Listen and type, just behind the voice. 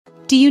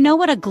Do you know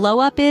what a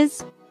glow-up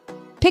is?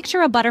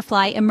 Picture a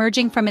butterfly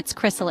emerging from its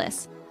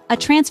chrysalis, a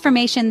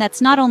transformation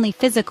that's not only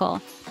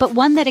physical, but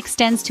one that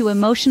extends to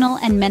emotional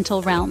and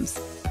mental realms.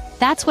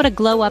 That's what a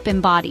glow-up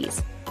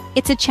embodies.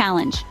 It's a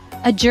challenge,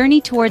 a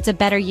journey towards a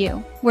better you,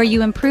 where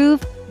you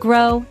improve,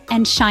 grow,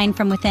 and shine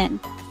from within.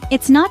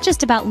 It's not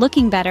just about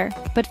looking better,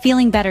 but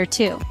feeling better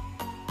too.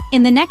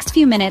 In the next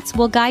few minutes,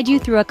 we'll guide you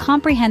through a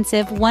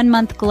comprehensive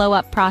 1-month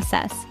glow-up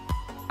process.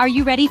 Are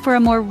you ready for a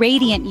more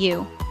radiant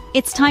you?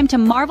 It's time to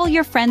marvel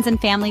your friends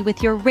and family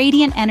with your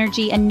radiant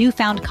energy and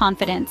newfound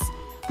confidence.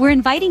 We're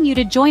inviting you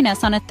to join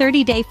us on a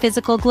 30-day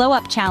physical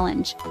glow-up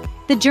challenge.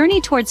 The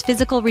journey towards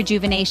physical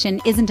rejuvenation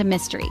isn't a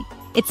mystery.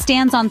 It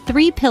stands on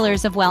 3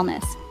 pillars of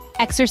wellness: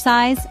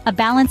 exercise, a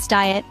balanced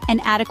diet, and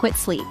adequate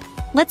sleep.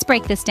 Let's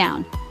break this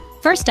down.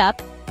 First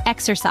up,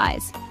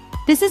 exercise.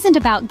 This isn't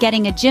about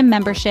getting a gym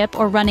membership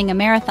or running a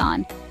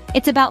marathon.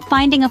 It's about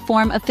finding a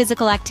form of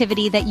physical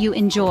activity that you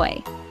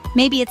enjoy.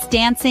 Maybe it's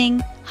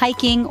dancing,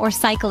 hiking, or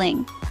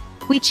cycling.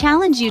 We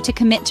challenge you to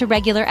commit to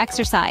regular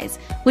exercise,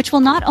 which will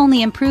not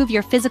only improve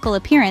your physical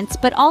appearance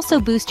but also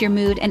boost your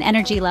mood and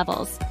energy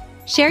levels.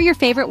 Share your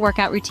favorite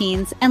workout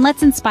routines and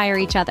let's inspire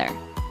each other.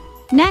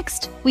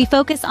 Next, we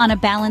focus on a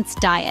balanced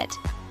diet.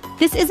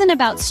 This isn't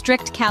about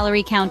strict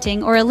calorie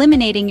counting or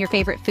eliminating your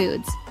favorite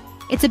foods.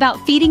 It's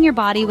about feeding your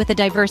body with a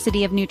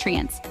diversity of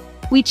nutrients.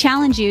 We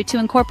challenge you to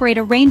incorporate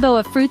a rainbow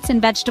of fruits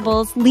and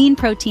vegetables, lean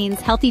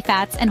proteins, healthy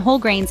fats, and whole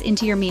grains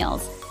into your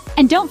meals.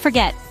 And don't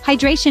forget,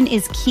 hydration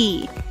is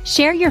key.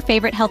 Share your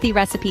favorite healthy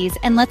recipes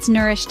and let's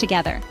nourish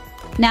together.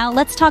 Now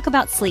let's talk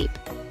about sleep,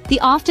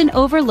 the often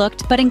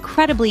overlooked but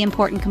incredibly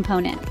important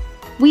component.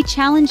 We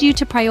challenge you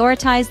to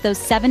prioritize those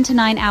 7 to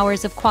 9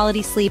 hours of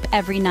quality sleep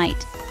every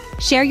night.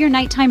 Share your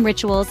nighttime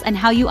rituals and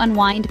how you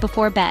unwind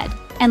before bed,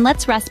 and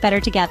let's rest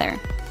better together.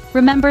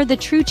 Remember, the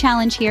true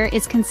challenge here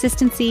is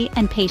consistency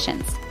and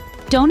patience.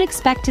 Don't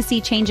expect to see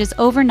changes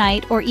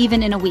overnight or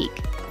even in a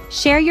week.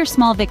 Share your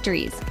small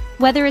victories,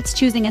 whether it's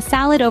choosing a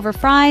salad over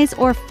fries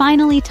or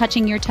finally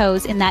touching your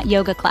toes in that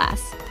yoga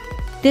class.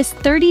 This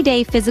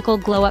 30-day physical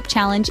glow-up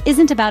challenge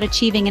isn't about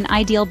achieving an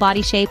ideal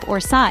body shape or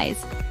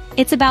size.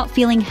 It's about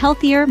feeling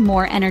healthier,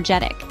 more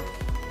energetic.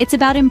 It's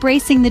about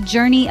embracing the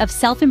journey of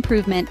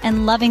self-improvement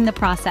and loving the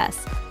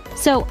process.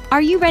 So,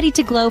 are you ready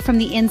to glow from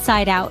the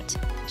inside out?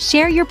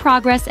 Share your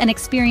progress and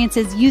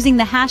experiences using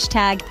the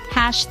hashtag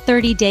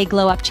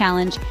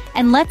 #30dayglow-up-challenge,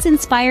 and let's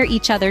inspire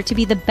each other to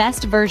be the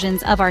best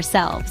versions of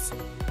ourselves.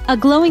 A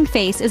glowing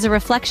face is a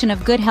reflection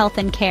of good health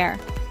and care.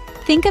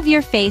 Think of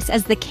your face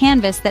as the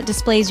canvas that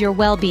displays your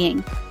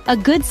well-being. A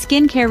good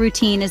skincare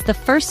routine is the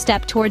first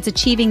step towards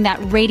achieving that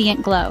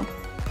radiant glow.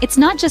 It's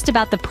not just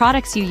about the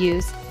products you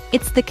use,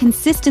 it's the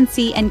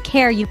consistency and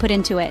care you put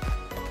into it.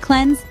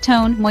 Cleanse,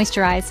 tone,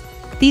 moisturize.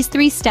 These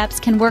 3 steps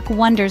can work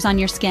wonders on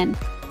your skin.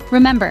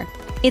 Remember,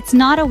 it's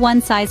not a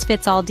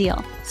one-size-fits-all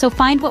deal, so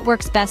find what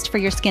works best for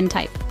your skin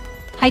type.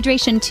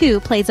 Hydration, too,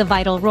 plays a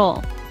vital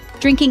role.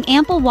 Drinking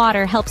ample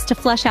water helps to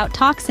flush out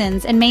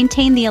toxins and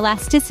maintain the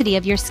elasticity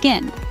of your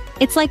skin.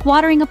 It's like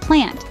watering a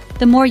plant.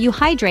 The more you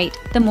hydrate,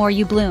 the more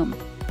you bloom.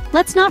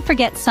 Let's not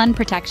forget sun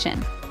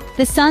protection.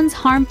 The sun's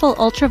harmful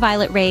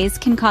ultraviolet rays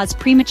can cause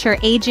premature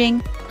aging,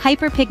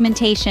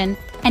 hyperpigmentation,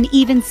 and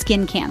even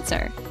skin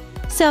cancer.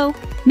 So,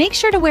 make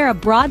sure to wear a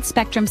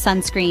broad-spectrum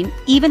sunscreen,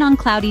 even on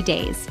cloudy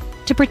days,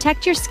 to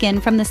protect your skin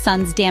from the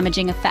sun's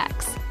damaging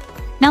effects.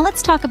 Now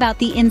let's talk about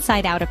the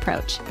inside-out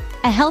approach.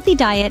 A healthy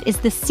diet is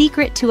the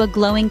secret to a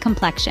glowing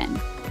complexion.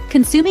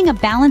 Consuming a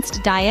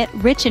balanced diet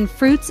rich in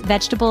fruits,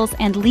 vegetables,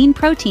 and lean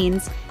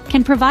proteins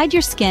can provide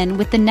your skin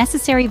with the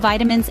necessary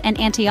vitamins and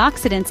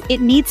antioxidants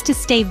it needs to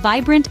stay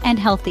vibrant and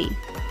healthy.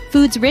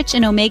 Foods rich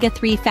in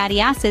omega-3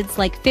 fatty acids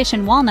like fish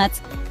and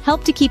walnuts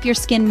help to keep your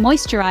skin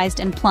moisturized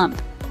and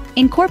plump.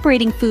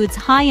 Incorporating foods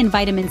high in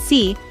vitamin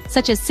C,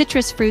 such as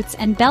citrus fruits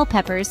and bell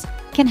peppers,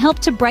 can help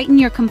to brighten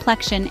your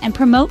complexion and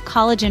promote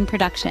collagen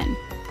production.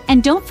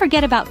 And don't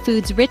forget about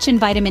foods rich in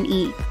vitamin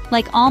E,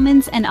 like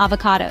almonds and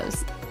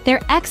avocados.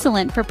 They're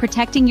excellent for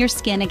protecting your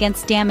skin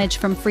against damage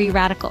from free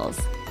radicals.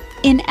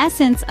 In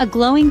essence, a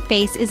glowing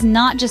face is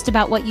not just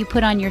about what you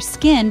put on your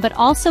skin, but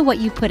also what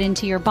you put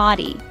into your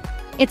body.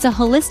 It's a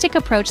holistic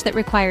approach that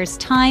requires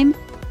time,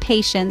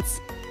 patience,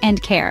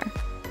 and care.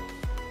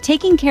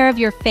 Taking care of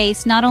your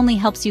face not only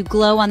helps you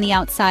glow on the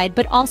outside,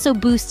 but also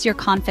boosts your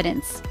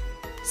confidence.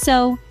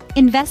 So,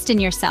 invest in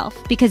yourself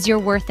because you're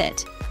worth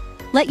it.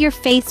 Let your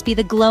face be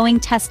the glowing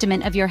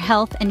testament of your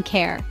health and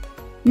care.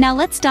 Now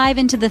let's dive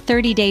into the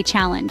 30-day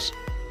challenge.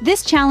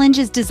 This challenge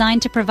is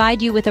designed to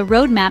provide you with a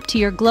roadmap to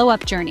your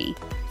glow-up journey,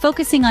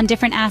 focusing on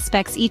different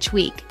aspects each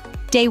week.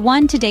 Day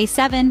 1 to Day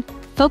 7,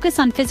 focus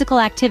on physical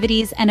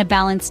activities and a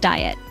balanced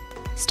diet.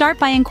 Start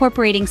by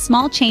incorporating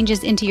small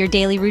changes into your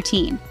daily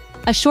routine.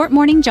 A short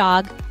morning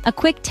jog, a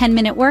quick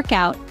 10-minute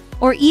workout,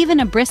 or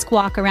even a brisk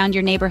walk around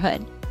your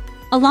neighborhood.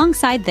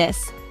 Alongside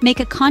this, make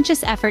a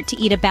conscious effort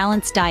to eat a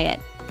balanced diet.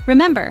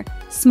 Remember,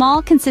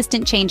 small,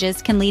 consistent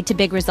changes can lead to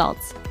big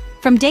results.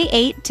 From Day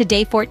 8 to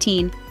Day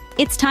 14,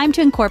 it's time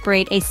to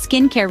incorporate a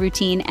skincare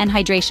routine and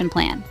hydration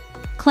plan.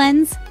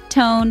 Cleanse,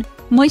 tone,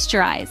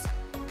 moisturize.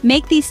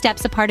 Make these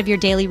steps a part of your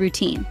daily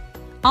routine.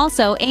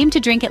 Also, aim to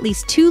drink at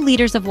least 2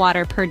 liters of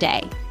water per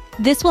day.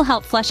 This will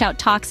help flush out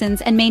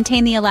toxins and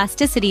maintain the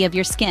elasticity of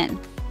your skin.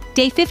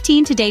 Day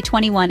 15 to day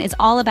 21 is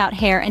all about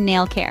hair and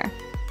nail care.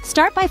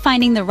 Start by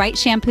finding the right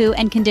shampoo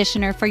and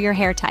conditioner for your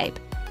hair type,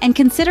 and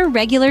consider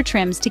regular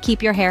trims to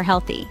keep your hair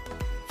healthy.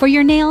 For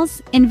your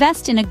nails,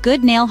 invest in a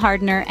good nail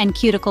hardener and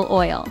cuticle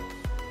oil.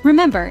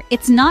 Remember,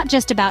 it's not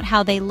just about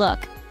how they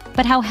look,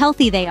 but how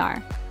healthy they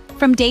are.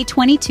 From day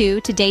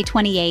 22 to day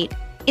 28,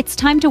 it's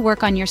time to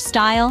work on your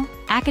style,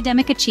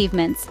 academic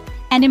achievements,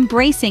 and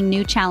embracing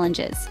new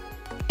challenges.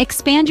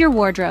 Expand your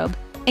wardrobe,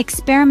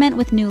 experiment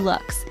with new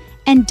looks,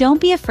 and don't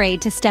be afraid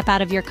to step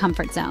out of your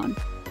comfort zone.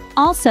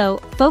 Also,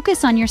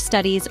 focus on your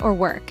studies or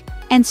work,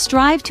 and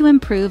strive to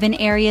improve in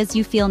areas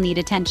you feel need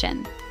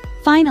attention.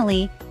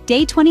 Finally,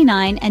 day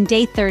 29 and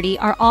day 30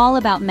 are all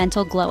about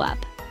mental glow-up.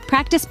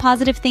 Practice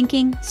positive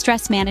thinking,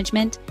 stress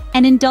management,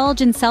 and indulge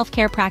in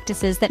self-care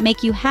practices that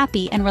make you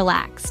happy and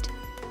relaxed.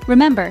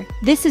 Remember,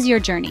 this is your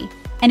journey,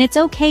 and it's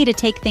okay to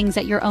take things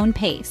at your own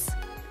pace.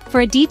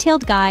 For a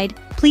detailed guide,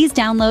 please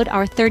download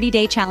our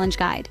 30-day challenge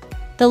guide.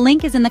 The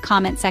link is in the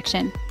comment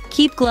section.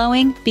 Keep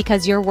glowing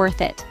because you're worth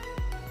it.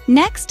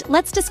 Next,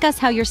 let's discuss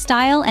how your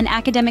style and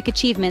academic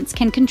achievements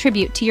can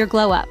contribute to your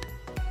glow-up.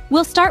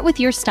 We'll start with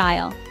your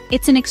style.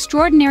 It's an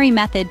extraordinary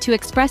method to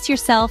express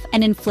yourself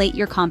and inflate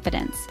your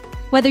confidence.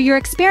 Whether you're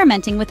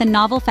experimenting with a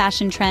novel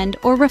fashion trend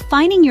or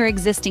refining your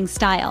existing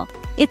style,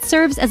 it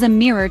serves as a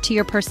mirror to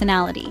your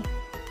personality.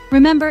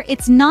 Remember,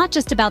 it's not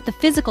just about the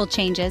physical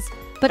changes,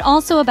 but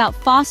also about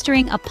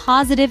fostering a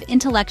positive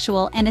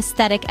intellectual and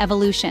aesthetic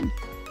evolution.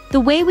 The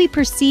way we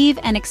perceive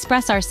and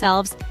express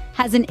ourselves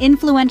has an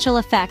influential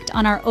effect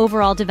on our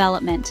overall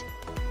development.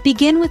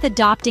 Begin with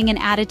adopting an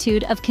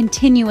attitude of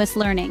continuous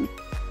learning.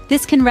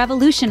 This can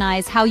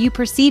revolutionize how you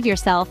perceive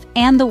yourself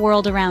and the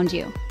world around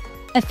you.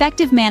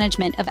 Effective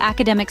management of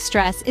academic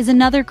stress is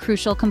another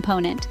crucial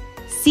component.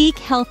 Seek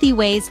healthy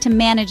ways to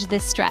manage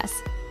this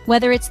stress,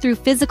 whether it's through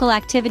physical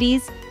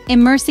activities,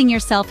 immersing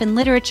yourself in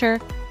literature,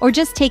 or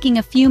just taking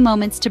a few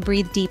moments to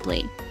breathe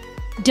deeply.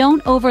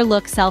 Don't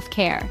overlook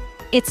self-care.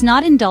 It's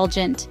not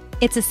indulgent,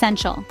 it's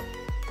essential.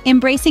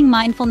 Embracing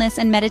mindfulness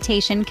and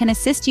meditation can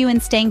assist you in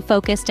staying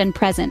focused and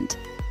present.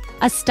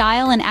 A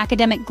style and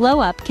academic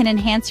glow-up can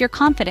enhance your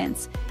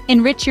confidence,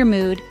 enrich your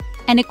mood,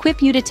 and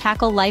equip you to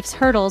tackle life's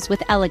hurdles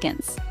with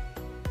elegance.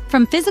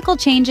 From physical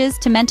changes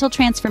to mental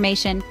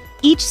transformation,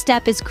 each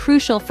step is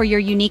crucial for your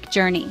unique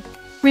journey.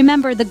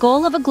 Remember, the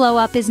goal of a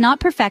glow-up is not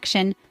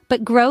perfection,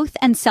 but growth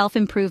and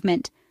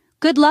self-improvement.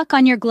 Good luck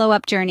on your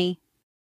glow-up journey.